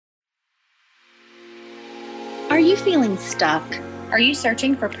you feeling stuck? Are you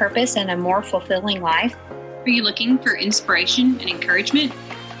searching for purpose and a more fulfilling life? Are you looking for inspiration and encouragement?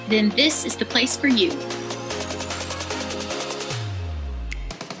 Then this is the place for you.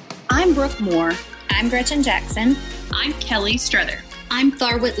 I'm Brooke Moore. I'm Gretchen Jackson. I'm Kelly Struther. I'm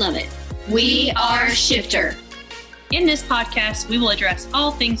Tharwit Lovett. We are Shifter. In this podcast, we will address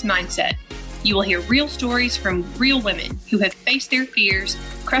all things mindset. You will hear real stories from real women who have faced their fears,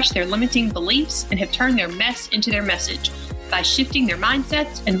 crushed their limiting beliefs, and have turned their mess into their message by shifting their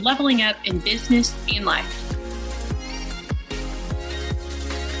mindsets and leveling up in business and life.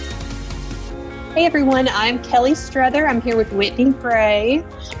 Hey everyone, I'm Kelly Struther. I'm here with Whitney Gray.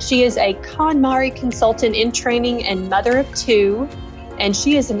 She is a KonMari consultant in training and mother of two, and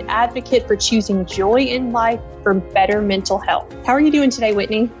she is an advocate for choosing joy in life for better mental health. How are you doing today,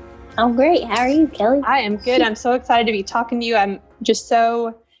 Whitney? I'm great. How are you, Kelly? I am good. I'm so excited to be talking to you. I'm just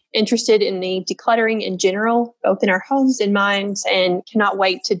so interested in the decluttering in general, both in our homes and minds, and cannot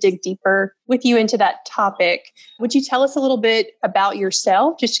wait to dig deeper with you into that topic. Would you tell us a little bit about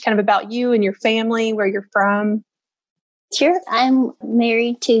yourself, just kind of about you and your family, where you're from? Sure. I'm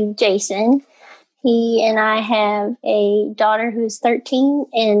married to Jason. He and I have a daughter who's 13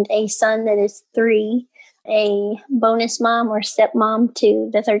 and a son that is 3, a bonus mom or stepmom to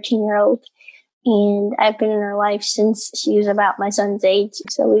the 13-year-old. And I've been in her life since she was about my son's age.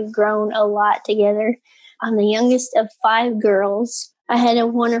 So we've grown a lot together. I'm the youngest of 5 girls. I had a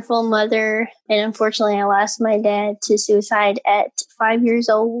wonderful mother, and unfortunately I lost my dad to suicide at 5 years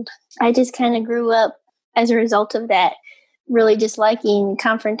old. I just kind of grew up as a result of that, really disliking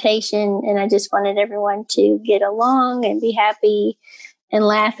confrontation, and I just wanted everyone to get along and be happy and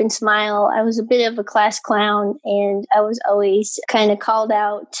laugh and smile. I was a bit of a class clown, and I was always kind of called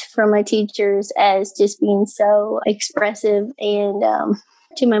out from my teachers as just being so expressive. And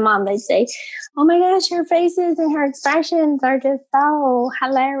to my mom, they'd say, "Oh my gosh, her faces and her expressions are just so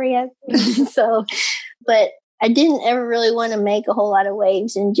hilarious." But I didn't ever really want to make a whole lot of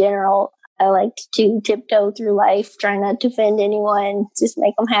waves in general. I liked to tiptoe through life, try not to offend anyone, just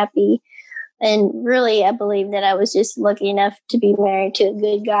make them happy. And really, I believe that I was just lucky enough to be married to a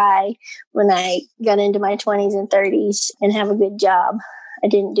good guy when I got into my 20s and 30s and have a good job. I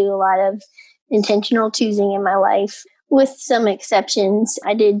didn't do a lot of intentional choosing in my life. With some exceptions,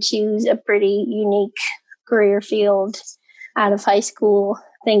 I did choose a pretty unique career field out of high school,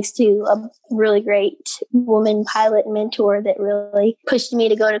 thanks to a really great woman pilot mentor that really pushed me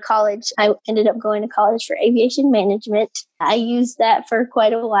to go to college. I ended up going to college for aviation management. I used that for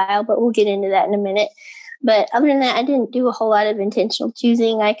quite a while, but we'll get into that in a minute. But other than that, I didn't do a whole lot of intentional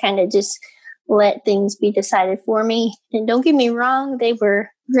choosing. I kind of just let things be decided for me. And don't get me wrong, they were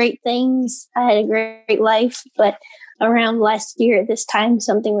great things. I had a great life, but around last year at this time,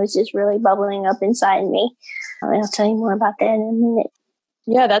 something was just really bubbling up inside me. And I'll tell you more about that in a minute.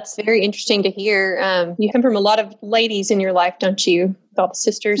 Yeah, that's very interesting to hear. You come from a lot of ladies in your life, don't you? With all the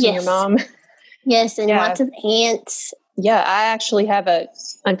sisters and your mom. Yes, and lots of aunts. Yeah, I actually have a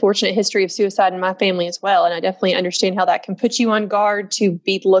unfortunate history of suicide in my family as well. And I definitely understand how that can put you on guard to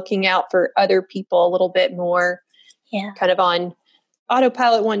be looking out for other people a little bit more. Yeah. Kind of on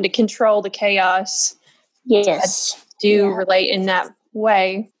autopilot, wanting to control the chaos. Yes. I do relate in that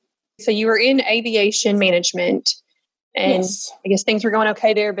way. So you were in aviation management. And I guess things were going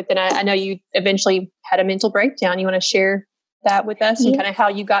okay there, but then I know you eventually had a mental breakdown. You want to share that with us and kind of how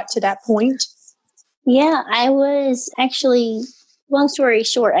you got to that point? Yeah, I was actually, long story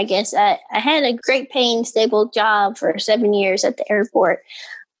short, I guess, I had a great paying, stable job for 7 years at the airport.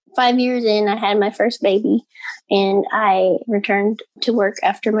 5 years in, I had my first baby, and I returned to work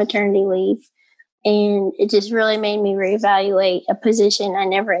after maternity leave. And it just really made me reevaluate a position I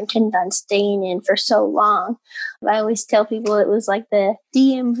never intended on staying in for so long. I always tell people it was like the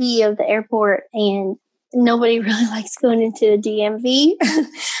DMV of the airport, and nobody really likes going into a DMV.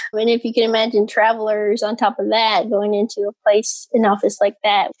 And if you can imagine travelers on top of that, going into a place, an office like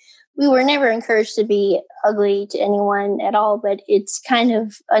that, we were never encouraged to be ugly to anyone at all, but it's kind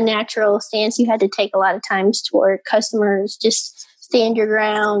of a natural stance you had to take a lot of times toward customers. Just stand your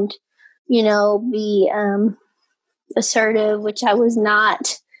ground. Be assertive, which I was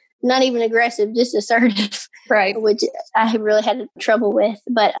not even aggressive, just assertive, right? Which I really had trouble with,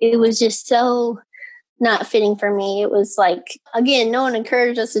 but it was just so not fitting for me. It was like, again, no one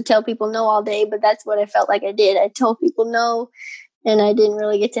encouraged us to tell people no all day, but that's what I felt like I did. I told people no, and I didn't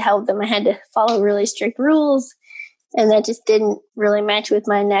really get to help them. I had to follow really strict rules, and that just didn't really match with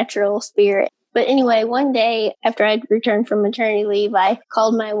my natural spirit. But anyway, one day after I'd returned from maternity leave, I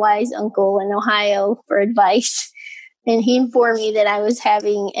called my wise uncle in Ohio for advice. And he informed me that I was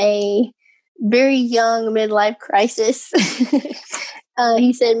having a very young midlife crisis.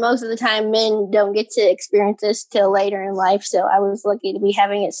 He said most of the time men don't get to experience this till later in life. So I was lucky to be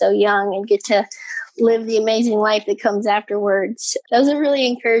having it so young and get to live the amazing life that comes afterwards. That was a really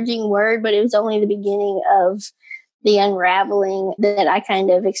encouraging word, but it was only the beginning of the unraveling that I kind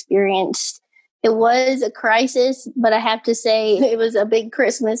of experienced. It was a crisis, but I have to say it was a big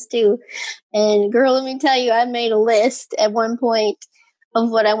Christmas too. And girl, let me tell you, I made a list at one point of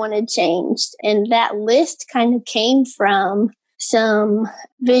what I wanted changed. And that list kind of came from some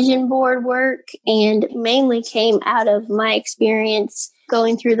vision board work and mainly came out of my experience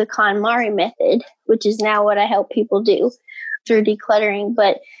going through the KonMari method, which is now what I help people do through decluttering.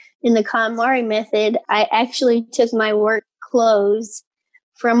 But in the KonMari method, I actually took my work clothes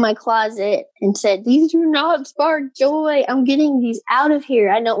from my closet and said, these do not spark joy. I'm getting these out of here.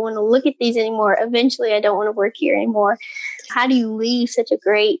 I don't want to look at these anymore. Eventually, I don't want to work here anymore. How do you leave such a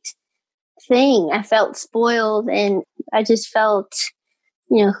great thing? I felt spoiled and I just felt,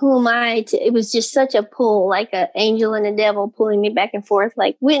 who am I to, it was just such a pull, like an angel and a devil pulling me back and forth.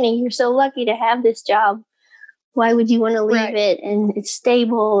 Like, Whitney, you're so lucky to have this job. Why would you want to leave it? And it's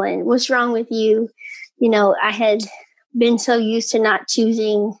stable. And what's wrong with you? I had been so used to not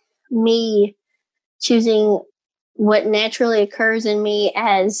choosing me, choosing what naturally occurs in me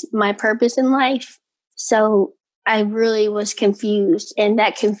as my purpose in life. So I really was confused. And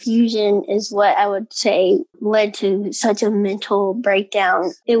that confusion is what I would say led to such a mental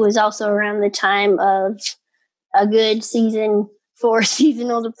breakdown. It was also around the time of a good season for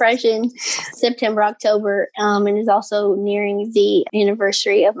seasonal depression, September, October, and is also nearing the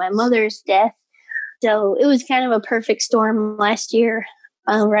anniversary of my mother's death. So it was kind of a perfect storm last year,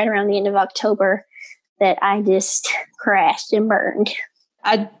 right around the end of October, that I just crashed and burned.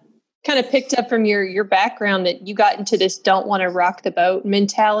 I kind of picked up from your background that you got into this don't want to rock the boat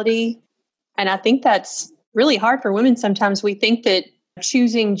mentality. And I think that's really hard for women. Sometimes we think that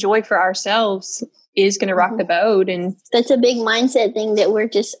choosing joy for ourselves is going to rock the boat. And that's a big mindset thing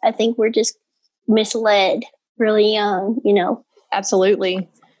that I think we're just misled really young, Absolutely.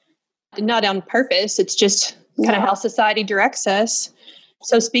 Not on purpose. It's just kind of how society directs us.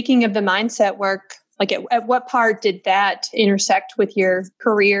 So speaking of the mindset work, like at what part did that intersect with your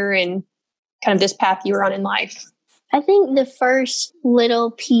career and kind of this path you were on in life? I think the first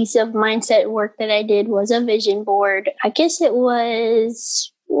little piece of mindset work that I did was a vision board. I guess it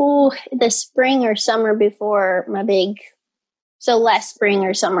was the spring or summer before last spring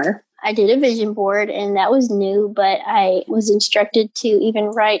or summer. I did a vision board and that was new, but I was instructed to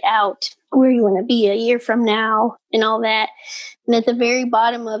even write out where you want to be a year from now and all that. And at the very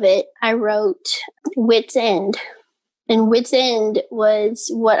bottom of it, I wrote Wit's End. And Wit's End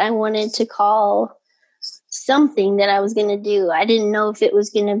was what I wanted to call something that I was going to do. I didn't know if it was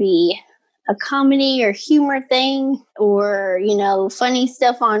going to be a comedy or humor thing or, funny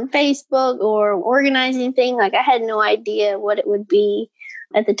stuff on Facebook or organizing thing. Like I had no idea what it would be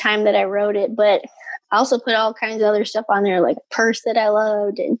at the time that I wrote it, but I also put all kinds of other stuff on there, like a purse that I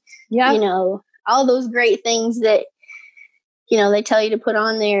loved and, all those great things that, they tell you to put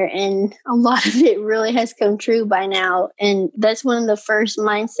on there. And a lot of it really has come true by now. And that's one of the first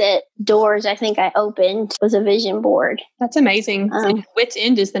mindset doors I think I opened was a vision board. That's amazing. Wit's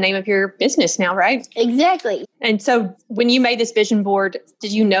End is the name of your business now, right? Exactly. And so when you made this vision board,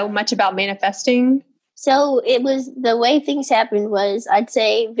 did you know much about manifesting? So it was the way things happened was I'd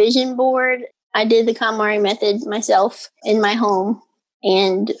say vision board. I did the KonMari method myself in my home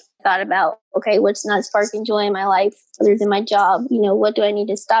and thought about, okay, what's not sparking joy in my life other than my job? What do I need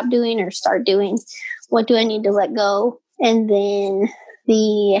to stop doing or start doing? What do I need to let go? And then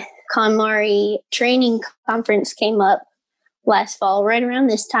the KonMari training conference came up last fall, right around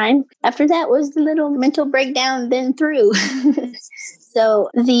this time. After that was the little mental breakdown then through.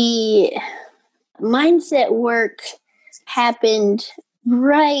 So the mindset work happened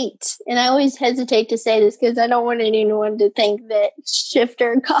right. And I always hesitate to say this because I don't want anyone to think that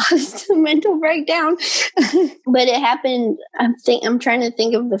Shifter caused a mental breakdown. But it happened. I'm trying to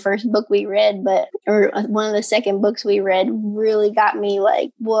think of the first book we read, or one of the second books we read really got me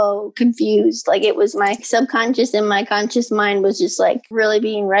like, whoa, confused. Like it was my subconscious and my conscious mind was just like really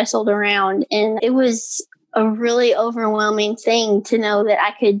being wrestled around. And it was a really overwhelming thing to know that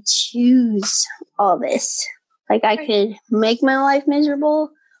I could choose all this. Like I could make my life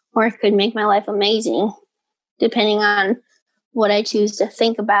miserable or I could make my life amazing, depending on what I choose to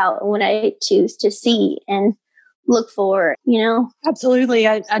think about and what I choose to see and look for, Absolutely.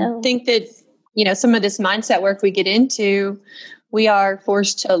 I think that, some of this mindset work we get into, we are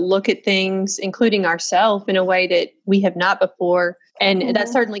forced to look at things, including ourselves, in a way that we have not before. And that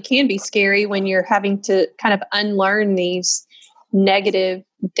certainly can be scary when you're having to kind of unlearn these negative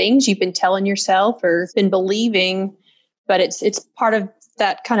things you've been telling yourself or been believing. But it's part of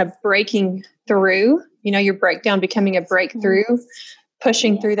that kind of breaking through, your breakdown becoming a breakthrough,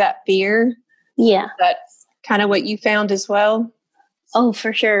 pushing through that fear. Yeah. That's kind of what you found as well. Oh,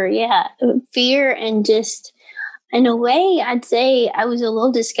 for sure. Yeah. Fear, and just in a way, I'd say I was a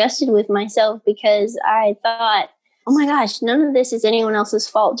little disgusted with myself because I thought, oh my gosh, none of this is anyone else's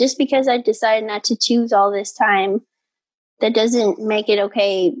fault. Just because I decided not to choose all this time, that doesn't make it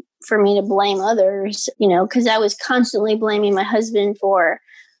okay for me to blame others, because I was constantly blaming my husband for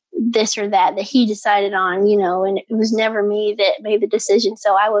this or that he decided on, and it was never me that made the decision.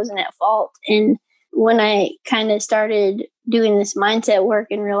 So I wasn't at fault. And when I kind of started doing this mindset work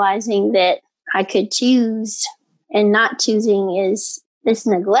and realizing that I could choose, and not choosing is this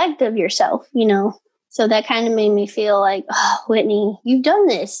neglect of yourself, So that kind of made me feel like, oh, Whitney, you've done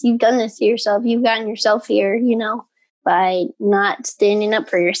this. You've done this to yourself. You've gotten yourself here, by not standing up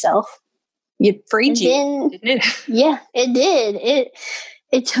for yourself. It freed you, didn't it? Yeah, it did.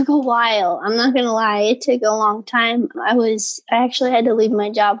 It took a while. I'm not going to lie. It took a long time. I actually had to leave my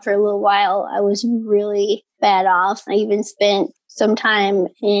job for a little while. I was really bad off. I even spent some time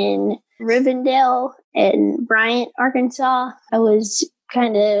in Rivendell and Bryant, Arkansas. I was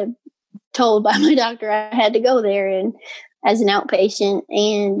kind of told by my doctor I had to go there and as an outpatient,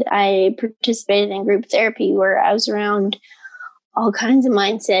 and I participated in group therapy where I was around all kinds of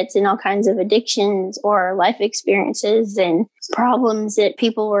mindsets and all kinds of addictions or life experiences and problems that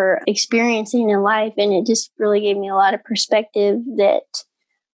people were experiencing in life. And it just really gave me a lot of perspective that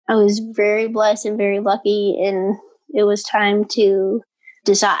I was very blessed and very lucky. And it was time to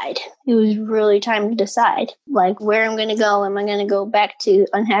decide. It was really time to decide, like, where I'm going to go. Am I going to go back to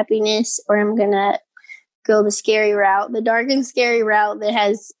unhappiness, or am I going to go the scary route, the dark and scary route that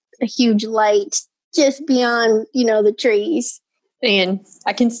has a huge light just beyond, the trees? And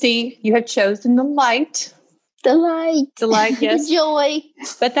I can see you have chosen the light. The light. The light, yes. The joy.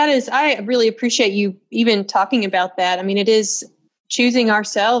 But I really appreciate you even talking about that. I mean, it is choosing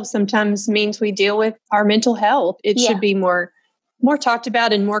ourselves sometimes means we deal with our mental health. It should be more talked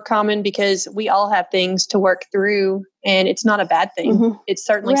about and more common, because we all have things to work through, and it's not a bad thing. Mm-hmm. It's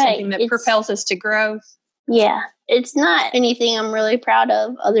certainly something that propels us to growth. Yeah. It's not anything I'm really proud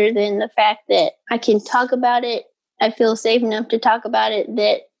of, other than the fact that I can talk about it. I feel safe enough to talk about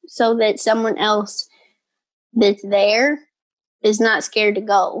it so that someone else that's there is not scared to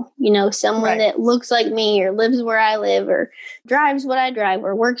go. Someone that looks like me or lives where I live or drives what I drive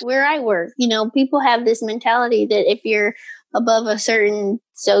or works where I work. People have this mentality that if you're above a certain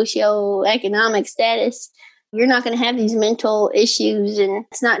socioeconomic status, you're not going to have these mental issues. And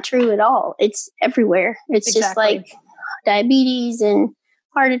it's not true at all. It's everywhere. It's just like diabetes and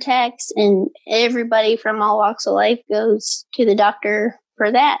heart attacks, and everybody from all walks of life goes to the doctor for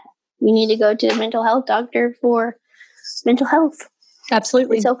that. You need to go to a mental health doctor for mental health.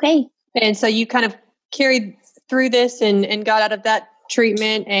 Absolutely. It's okay. And so you kind of carried through this and got out of that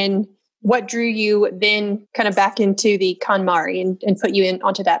treatment. And what drew you then kind of back into the KonMari and put you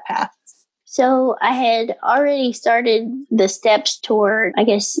onto that path? So I had already started the steps toward,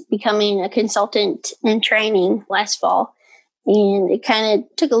 becoming a consultant and training last fall. And it kind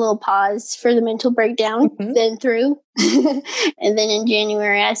of took a little pause for the mental breakdown, then through. And then in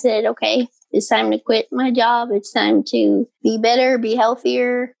January, I said, okay, it's time to quit my job. It's time to be better, be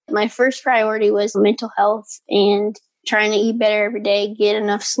healthier. My first priority was mental health and trying to eat better every day, get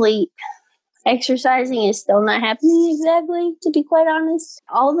enough sleep. Exercising is still not happening exactly, to be quite honest.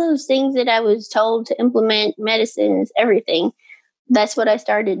 All those things that I was told to implement, medicines, everything, that's what I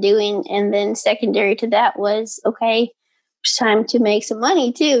started doing. And then secondary to that was, okay, it's time to make some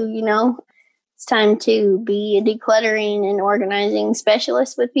money too, It's time to be a decluttering and organizing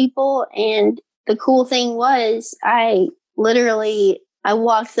specialist with people. And the cool thing was I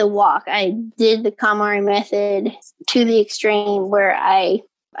walked the walk. I did the KonMari method to the extreme, where I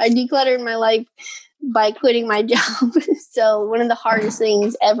decluttered my life by quitting my job. So one of the hardest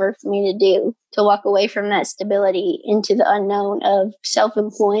things ever for me to do, to walk away from that stability into the unknown of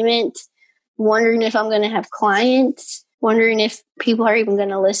self-employment, wondering if I'm going to have clients, wondering if people are even going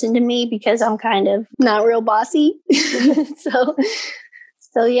to listen to me because I'm kind of not real bossy.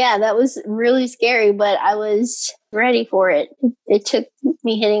 So yeah, that was really scary, but I was ready for it. It took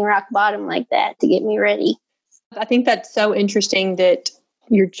me hitting rock bottom like that to get me ready. I think that's so interesting that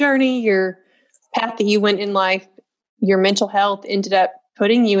your journey, your path that you went in life, your mental health ended up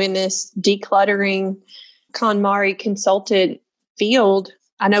putting you in this decluttering KonMari consultant field.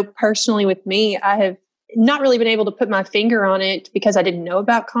 I know personally with me, I have not really been able to put my finger on it because I didn't know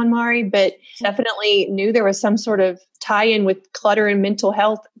about KonMari, but definitely knew there was some sort of tie-in with clutter and mental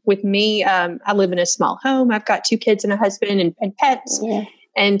health with me. I live in a small home. I've got 2 kids and a husband and pets. Yeah.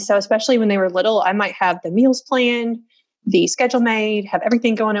 And so especially when they were little, I might have the meals planned, the schedule made, have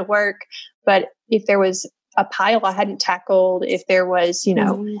everything going at work. But if there was a pile I hadn't tackled, if there was,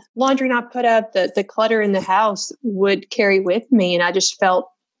 laundry not put up, the clutter in the house would carry with me. And I just felt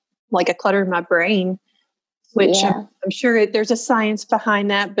like a clutter in my brain, which I'm sure there's a science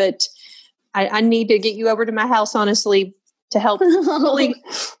behind that, but I need to get you over to my house, honestly, to help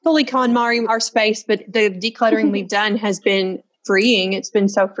fully KonMari our space. But the decluttering we've done has been freeing. It's been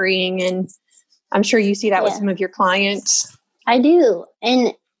so freeing. And I'm sure you see that with some of your clients. I do.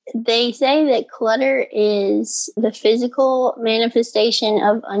 And they say that clutter is the physical manifestation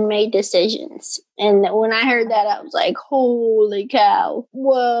of unmade decisions. And when I heard that, I was like, holy cow.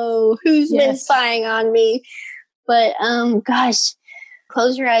 Whoa, who's been spying on me? But gosh,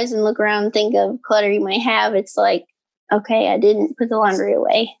 close your eyes and look around and think of clutter you might have. It's like, okay, I didn't put the laundry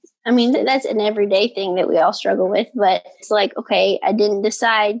away. I mean, that's an everyday thing that we all struggle with. But it's like, okay, I didn't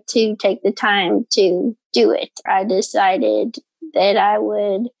decide to take the time to do it. I decided that I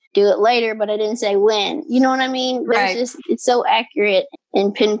would do it later, but I didn't say when. You know what I mean? Right. It's so accurate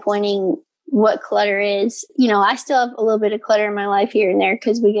in pinpointing what clutter is. I still have a little bit of clutter in my life here and there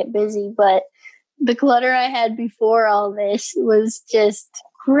because we get busy, but the clutter I had before all this was just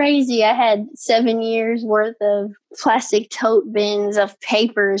crazy. I had 7 years worth of plastic tote bins of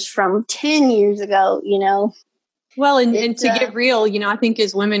papers from 10 years ago, Well, and to get real, I think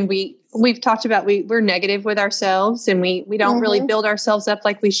as women, we've talked about we're negative with ourselves and we don't really build ourselves up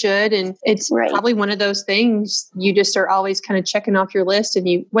like we should. And it's probably one of those things you just are always kind of checking off your list.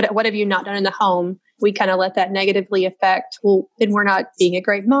 And what have you not done in the home? We kind of let that negatively affect, well, then we're not being a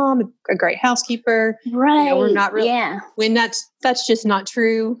great mom, a great housekeeper. Right. We're not really, when that's just not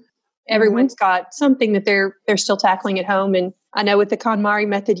true. Everyone's got something that they're still tackling at home. And I know with the KonMari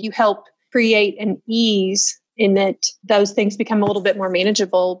method, you help create an ease in that those things become a little bit more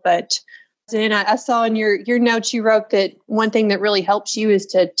manageable. But then I saw in your notes, you wrote that one thing that really helps you is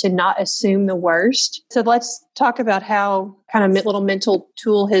to not assume the worst. So let's talk about how kind of little mental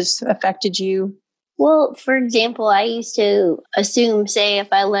tool has affected you. Well, for example, I used to assume, say, if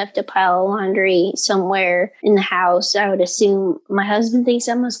I left a pile of laundry somewhere in the house, I would assume my husband thinks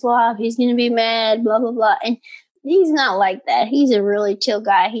I'm a slob. He's going to be mad, blah, blah, blah. And he's not like that. He's a really chill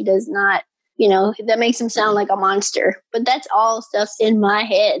guy. He does not, that makes him sound like a monster. But that's all stuff in my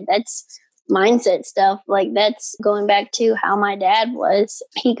head. That's mindset stuff. Like that's going back to how my dad was.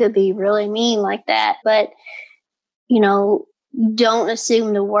 He could be really mean like that. But, don't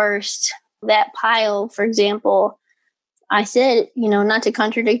assume the worst. That pile, for example, I said, not to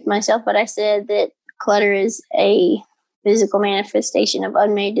contradict myself, but I said that clutter is a physical manifestation of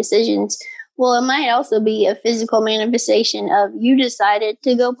unmade decisions. Well, it might also be a physical manifestation of you decided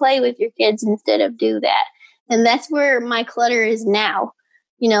to go play with your kids instead of do that. And that's where my clutter is now.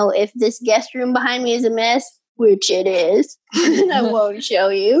 If this guest room behind me is a mess, which it is, I won't show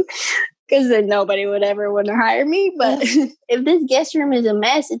you because then nobody would ever want to hire me. But if this guest room is a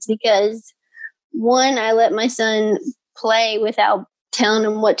mess, it's because, one, I let my son play without telling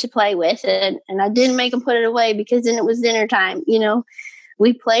him what to play with. And I didn't make him put it away because then it was dinner time.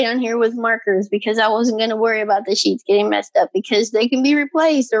 We played on here with markers because I wasn't going to worry about the sheets getting messed up because they can be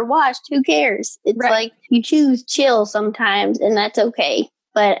replaced or washed. Who cares? It's like you choose chill sometimes, and that's okay.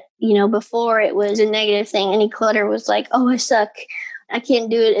 But, before it was a negative thing. Any clutter was like, oh, I suck. I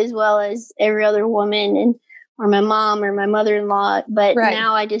can't do it as well as every other woman or my mom or my mother-in-law. But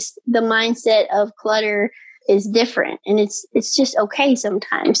now the mindset of clutter is different, and it's just okay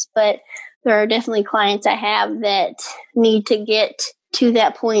sometimes. But there are definitely clients I have that need to get to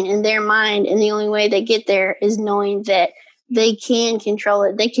that point in their mind. And the only way they get there is knowing that they can control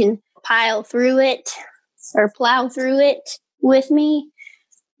it. They can pile through it or plow through it with me,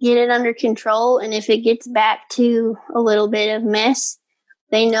 get it under control. And if it gets back to a little bit of mess,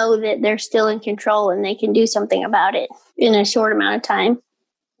 they know that they're still in control and they can do something about it in a short amount of time.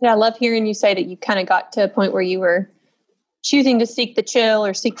 Yeah, I love hearing you say that you kind of got to a point where you were choosing to seek the chill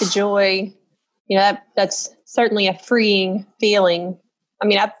or seek the joy. That's certainly a freeing feeling. I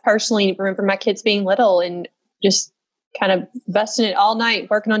mean, I personally remember my kids being little and just kind of busting it all night,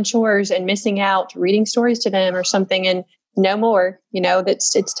 working on chores and missing out, reading stories to them or something. And no more,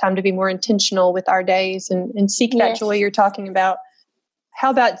 it's time to be more intentional with our days and seek that joy you're talking about. How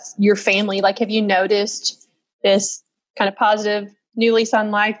about your family? Like, have you noticed this kind of positive new lease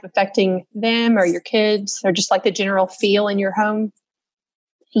on life affecting them or your kids or just like the general feel in your home?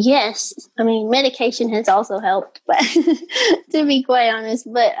 Yes. I mean, medication has also helped, but to be quite honest,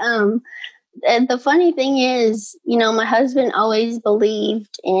 but, and the funny thing is, my husband always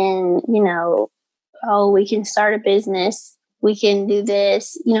believed in, oh, we can start a business. We can do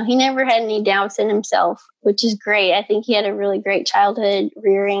this. He never had any doubts in himself, which is great. I think he had a really great childhood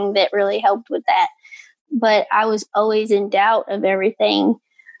rearing that really helped with that. But I was always in doubt of everything.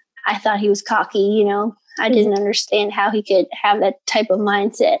 I thought he was cocky, I didn't understand how he could have that type of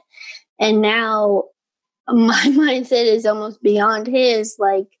mindset. And now my mindset is almost beyond his,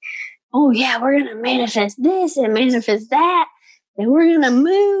 like, oh yeah, we're going to manifest this and manifest that. And we're going to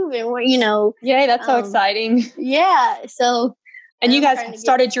move and Yay, that's so exciting. Yeah. So. And you guys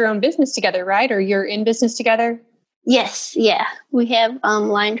started your own business together, right? Or you're in business together? Yes. Yeah. We have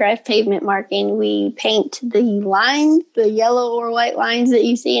line drive pavement marking. We paint the lines, the yellow or white lines that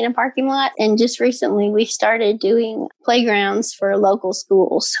you see in a parking lot. And just recently we started doing playgrounds for local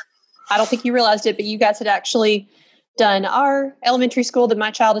schools. I don't think you realized it, but you guys had actually done our elementary school that my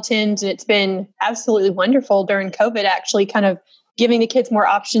child attends. And it's been absolutely wonderful during COVID, actually kind of giving the kids more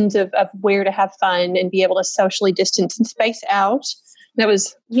options of where to have fun and be able to socially distance and space out. That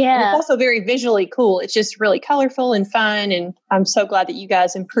was, and it's also very visually cool. It's just really colorful and fun. And I'm so glad that you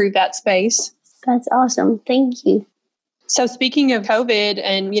guys improved that space. That's awesome. Thank you. So speaking of COVID,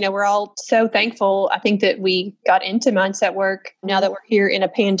 and, we're all so thankful, I think that we got into mindset work. Now that we're here in a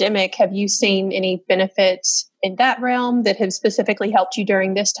pandemic, have you seen any benefits in that realm that have specifically helped you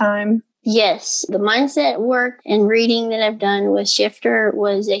during this time? Yes. The mindset work and reading that I've done with Shifter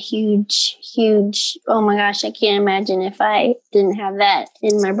was a huge, oh my gosh, I can't imagine if I didn't have that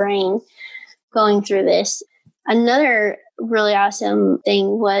in my brain going through this. Another really awesome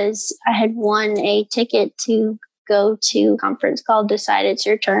thing was I had won a ticket to go to a conference called Decide It's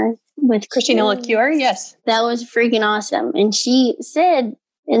Your Turn with Christina LaCure. Yes. That was freaking awesome. And she said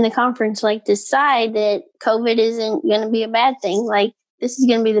in the conference, like, decide that COVID isn't going to be a bad thing. Like, this is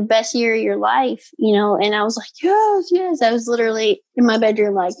going to be the best year of your life, and I was like, yes. I was literally in my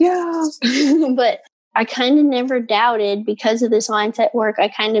bedroom like, yeah. But I kind of never doubted, because of this mindset work, I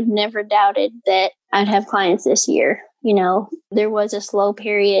kind of never doubted that I'd have clients this year. There was a slow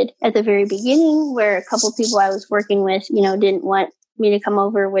period at the very beginning where a couple of people I was working with, didn't want me to come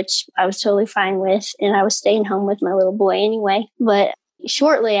over, which I was totally fine with. And I was staying home with my little boy anyway. But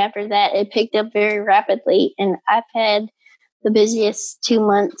shortly after that, it picked up very rapidly. And I've had the busiest 2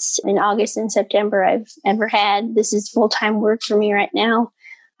 months in August and September I've ever had. This is full-time work for me right now.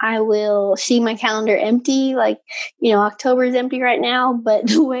 I will see my calendar empty, like, October is empty right now, but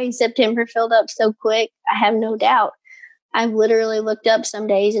the way September filled up so quick, I have no doubt. I've literally looked up some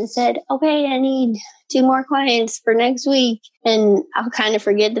days and said, okay, I need 2 more clients for next week. And I'll kind of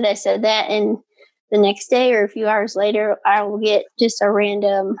forget that I said that. And the next day or a few hours later, I will get just a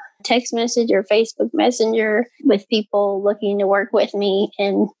random text message or Facebook Messenger with people looking to work with me.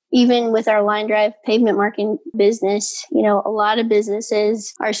 And even with our line drive pavement marking business, a lot of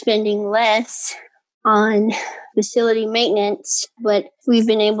businesses are spending less on facility maintenance, but we've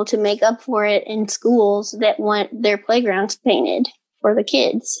been able to make up for it in schools that want their playgrounds painted for the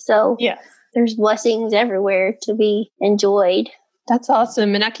kids. So there's blessings everywhere to be enjoyed. That's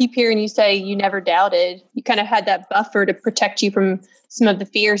awesome. And I keep hearing you say you never doubted. You kind of had that buffer to protect you from some of the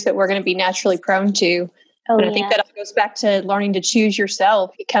fears that we're going to be naturally prone to. And I think that all goes back to learning to choose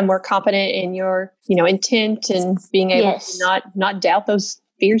yourself, become more confident in your, intent and being able to not doubt those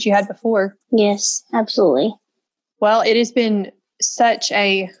fears you had before. Yes, absolutely. Well, it has been such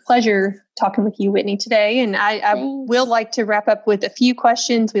a pleasure talking with you, Whitney, today. And I will like to wrap up with a few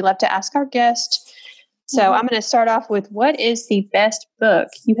questions we love to ask our guests. So I'm going to start off with, what is the best book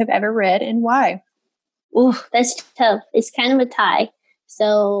you have ever read and why? Ooh, that's tough. It's kind of a tie.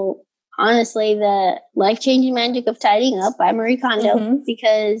 So honestly, the life-changing magic of tidying up by Marie Kondo,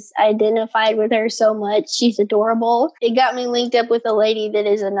 because I identified with her so much. She's adorable. It got me linked up with a lady that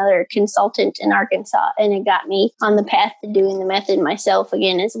is another consultant in Arkansas, and it got me on the path to doing the method myself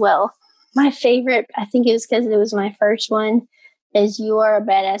again as well. My favorite, I think it was because it was my first one, is You Are a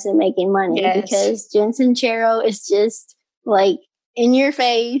Badass at Making Money, because Jen Sincero is just like in your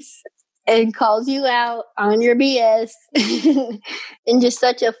face and calls you out on your BS in just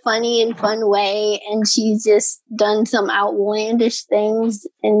such a funny and fun way. And she's just done some outlandish things,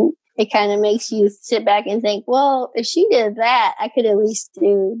 and it kind of makes you sit back and think, well, if she did that, I could at least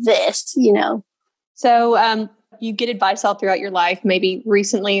do this, So you get advice all throughout your life, maybe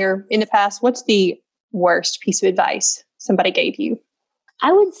recently or in the past. What's the worst piece of advice somebody gave you?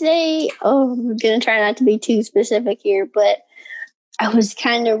 I would say, I'm going to try not to be too specific here, but I was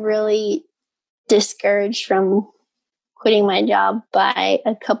kind of really discouraged from quitting my job by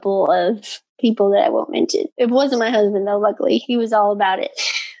a couple of people that I won't mention. It wasn't my husband though, luckily. He was all about it.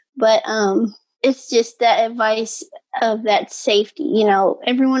 But it's just that advice of that safety. You know,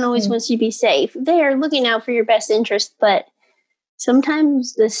 everyone always wants you to be safe. They are looking out for your best interest, but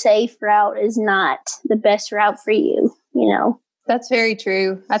sometimes the safe route is not the best route for you, you know. That's very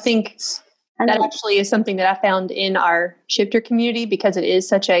true. I think that actually is something that I found in our shifter community, because it is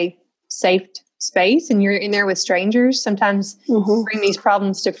such a safe space and you're in there with strangers. Sometimes bring these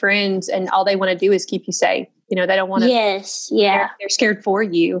problems to friends and all they want to do is keep you safe. You know, they don't want to. Yes. Yeah. They're scared for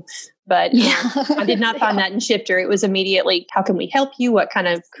you. But I did not find that in shifter. It was immediately, how can we help you? What kind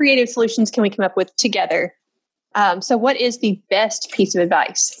of creative solutions can we come up with together? So what is the best piece of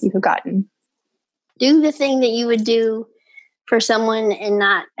advice you have gotten? Do the thing that you would do for someone and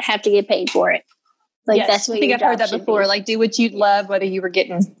not have to get paid for it. Like, yes, that's what I think your I've heard that before. Be. Like, do what you love, whether you were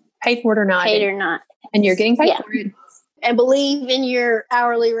getting paid for it or not. Paid or not. And you're getting paid for it. And believe in your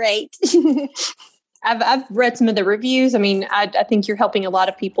hourly rate. I've read some of the reviews. I mean, I think you're helping a lot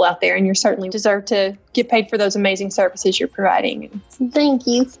of people out there, and you certainly deserve to get paid for those amazing services you're providing. Thank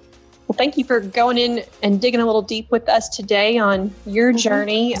you. Well, thank you for going in and digging a little deep with us today on your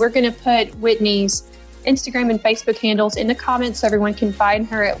journey. We're going to put Whitney's Instagram and Facebook handles in the comments so everyone can find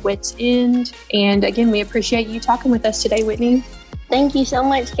her at Wits End. And again, we appreciate you talking with us today, Whitney. Thank you so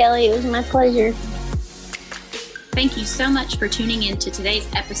much, Kelly. It was my pleasure. Thank you so much for tuning in to today's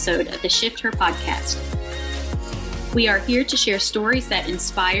episode of the Shift Her podcast. We are here to share stories that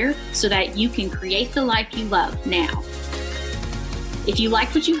inspire so that you can create the life you love now. If you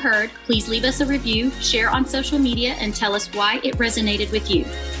liked what you heard, please leave us a review, share on social media, and tell us why it resonated with you.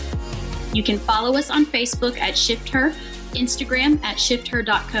 You can follow us on Facebook at Shift Her, Instagram at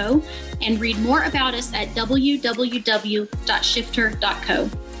shifther.co, and read more about us at www.shifther.co.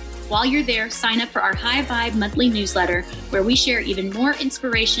 While you're there, sign up for our High Vibe monthly newsletter, where we share even more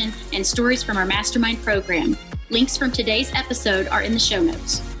inspiration and stories from our mastermind program. Links from today's episode are in the show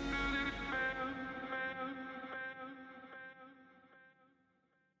notes.